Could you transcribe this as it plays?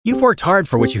You've worked hard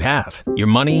for what you have. Your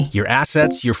money, your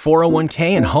assets, your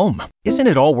 401k, and home. Isn't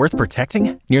it all worth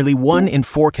protecting? Nearly 1 in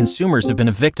 4 consumers have been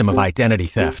a victim of identity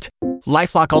theft.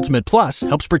 LifeLock Ultimate Plus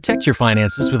helps protect your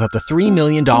finances with up to $3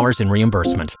 million in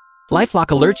reimbursement. LifeLock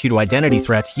alerts you to identity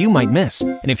threats you might miss.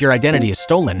 And if your identity is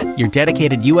stolen, your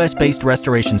dedicated U.S.-based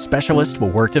restoration specialist will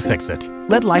work to fix it.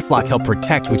 Let LifeLock help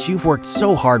protect what you've worked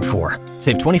so hard for.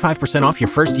 Save 25% off your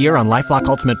first year on LifeLock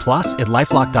Ultimate Plus at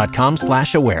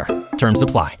LifeLock.com/aware. Terms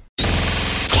apply.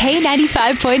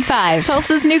 K95.5,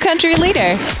 Tulsa's new country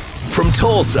leader. From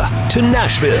Tulsa to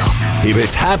Nashville, if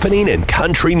it's happening in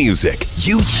country music,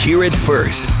 you hear it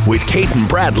first with Cait and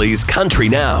Bradley's Country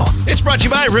Now. It's brought to you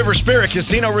by River Spirit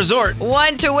Casino Resort.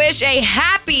 Want to wish a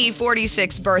happy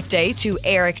 46th birthday to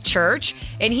Eric Church,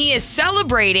 and he is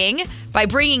celebrating by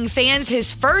bringing fans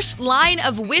his first line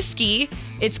of whiskey.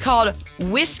 It's called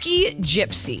Whiskey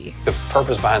Gypsy. The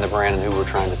purpose behind the brand and who we're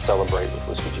trying to celebrate with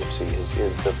Whiskey Gypsy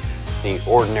is the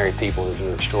ordinary people that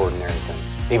do extraordinary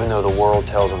things. Even though the world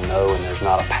tells them no and there's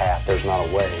not a path, there's not a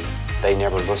way, they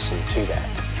never listen to that.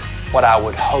 What I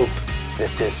would hope that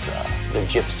this, the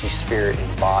gypsy spirit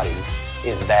embodies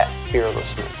is that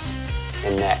fearlessness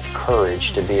and that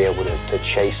courage to be able to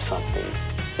chase something.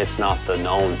 It's not the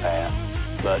known path,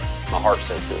 but my heart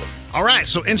says do it. All right,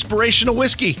 so inspirational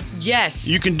whiskey. Yes.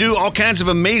 You can do all kinds of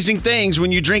amazing things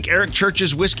when you drink Eric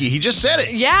Church's whiskey. He just said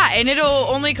it. Yeah, and it'll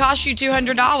only cost you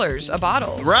 $200 a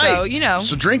bottle. Right. So, you know.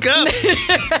 So drink up.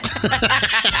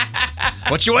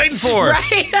 What you waiting for?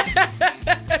 Right.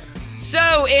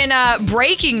 So in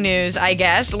breaking news, I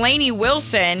guess, Lainey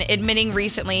Wilson admitting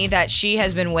recently that she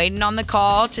has been waiting on the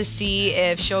call to see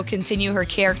if she'll continue her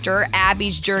character,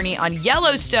 Abby's journey on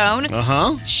Yellowstone.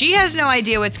 She has no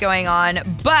idea what's going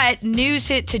on, but news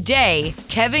hit today,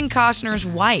 Kevin Costner's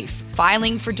wife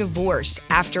filing for divorce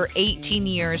after 18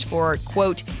 years for,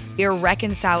 quote,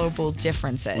 irreconcilable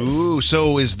differences. Ooh,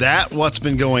 so is that what's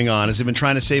been going on? Has he been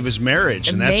trying to save his marriage?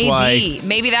 And that's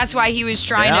Maybe that's why he was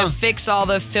trying to fix all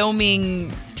the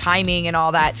filming timing and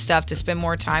all that stuff to spend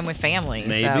more time with family.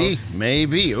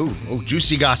 Maybe. Oh,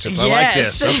 juicy gossip. I like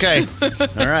this. Okay.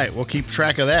 All right. We'll keep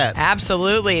track of that.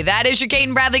 Absolutely. That is your Cait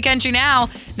and Bradley Country Now.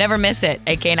 Never miss it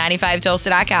at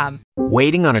K95Tulsa.com.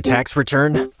 Waiting on a tax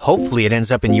return? Hopefully it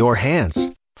ends up in your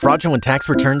hands. Fraudulent tax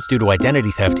returns due to identity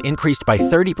theft increased by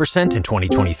 30% in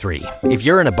 2023. If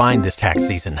you're in a bind this tax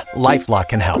season, LifeLock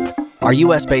can help. Our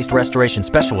U.S.-based restoration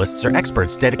specialists are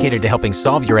experts dedicated to helping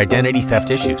solve your identity theft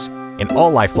issues. And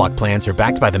all LifeLock plans are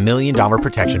backed by the $1 Million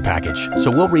Protection Package. So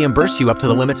we'll reimburse you up to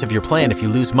the limits of your plan if you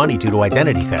lose money due to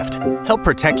identity theft. Help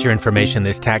protect your information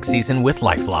this tax season with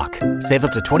LifeLock. Save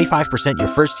up to 25% your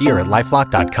first year at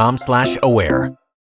LifeLock.com/aware.